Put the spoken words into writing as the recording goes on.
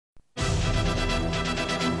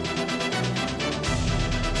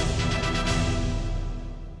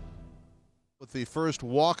with the first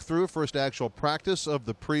walkthrough, first actual practice of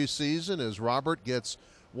the preseason as Robert gets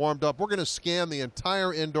warmed up. We're going to scan the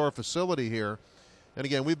entire indoor facility here. And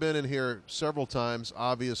again, we've been in here several times,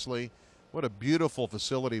 obviously. What a beautiful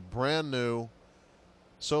facility, brand new.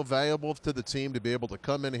 So valuable to the team to be able to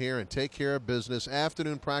come in here and take care of business.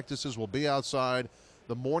 Afternoon practices will be outside.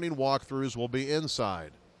 The morning walkthroughs will be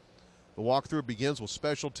inside. The walkthrough begins with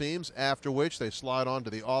special teams, after which they slide on to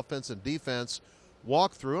the offense and defense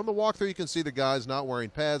walkthrough. On the walkthrough, you can see the guys not wearing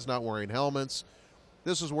pads, not wearing helmets.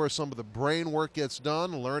 This is where some of the brain work gets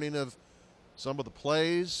done, learning of some of the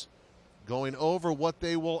plays, going over what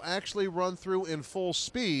they will actually run through in full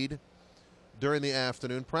speed during the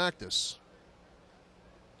afternoon practice.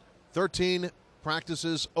 13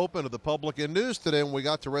 practices open to the public. In news today, when we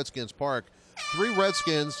got to Redskins Park, 3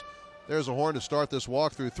 Redskins, there's a horn to start this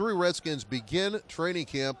walkthrough. 3 Redskins begin training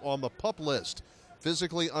camp on the PUP list,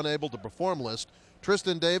 physically unable to perform list.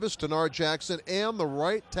 Tristan Davis, Tenard Jackson, and the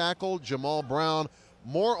right tackle, Jamal Brown.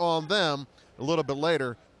 More on them a little bit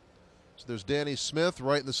later. So there's Danny Smith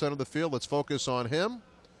right in the center of the field. Let's focus on him.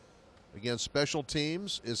 Again, special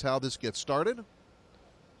teams is how this gets started.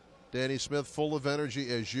 Danny Smith full of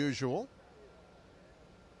energy as usual.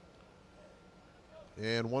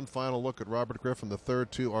 And one final look at Robert Griffin III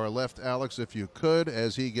to our left, Alex, if you could,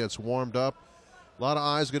 as he gets warmed up. A lot of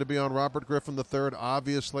eyes going to be on Robert Griffin III,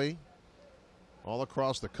 obviously, all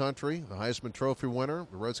across the country. The Heisman Trophy winner,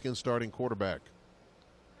 the Redskins starting quarterback.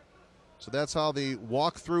 So that's how the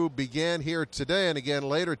walkthrough began here today. And again,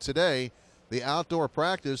 later today, the outdoor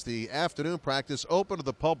practice, the afternoon practice, open to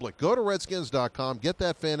the public. Go to redskins.com, get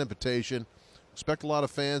that fan invitation. Expect a lot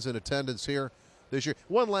of fans in attendance here this year.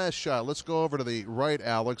 One last shot. Let's go over to the right,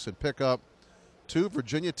 Alex, and pick up 2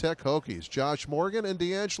 Virginia Tech Hokies, Josh Morgan and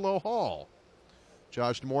D'Angelo Hall.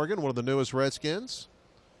 Josh Morgan, one of the newest Redskins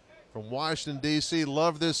from Washington, D.C.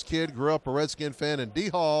 Love this kid. Grew up a Redskin fan. And D.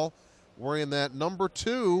 Hall wearing that number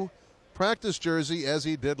 2 practice jersey as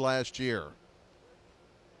he did last year.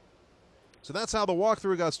 So that's how the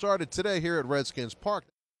walkthrough got started today here at Redskins Park.